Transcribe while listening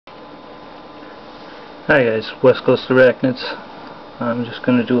Hi guys, WestCoastArachnids. I'm just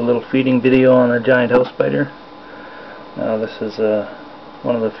going to do a little feeding video on a giant house spider. This is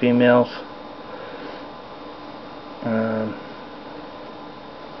one of the females. I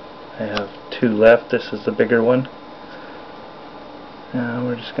have two left. This is the bigger one.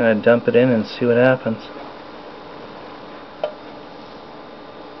 We're just going to dump it in and see what happens.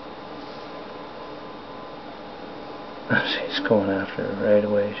 She's going after her right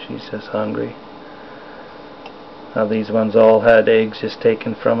away. She's just hungry. These ones all had eggs just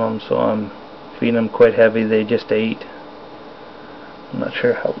taken from them, so I'm feeding them quite heavy. They just ate. I'm not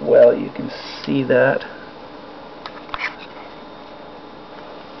sure how well you can see that.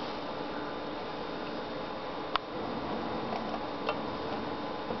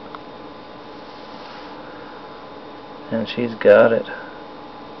 And she's got it.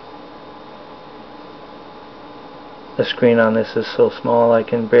 The screen on this is so small I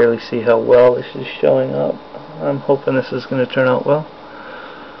can barely see how well this is showing up. I'm hoping this is going to turn out well.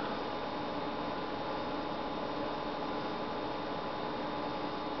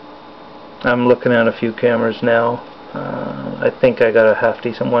 I'm looking at a few cameras now. I think I got a half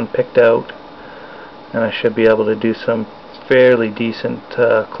decent one picked out, and I should be able to do some fairly decent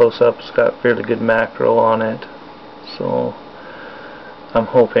close-ups. It's got fairly good macro on it, so I'm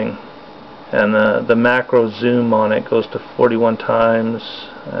hoping. And the macro zoom on it goes to 41 times,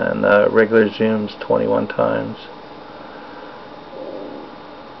 and regular zoom's 21 times.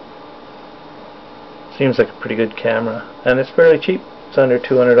 Seems like a pretty good camera, and it's fairly cheap. It's under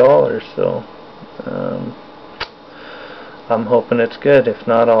 $200, so I'm hoping it's good. If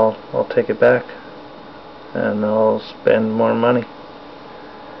not, I'll take it back and I'll spend more money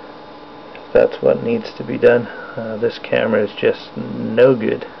if that's what needs to be done. This camera is just no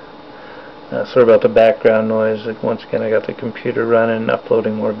good. Sorry about the background noise. Once again, I got the computer running,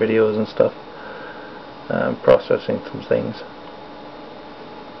 uploading more videos and stuff, processing some things.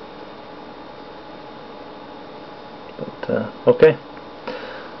 But okay,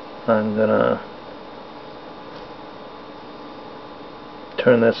 I'm gonna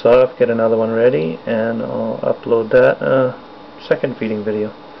turn this off, get another one ready, and I'll upload that second feeding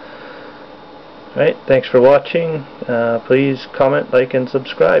video. Alright, thanks for watching. Please comment, like, and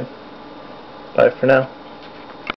subscribe. Bye for now.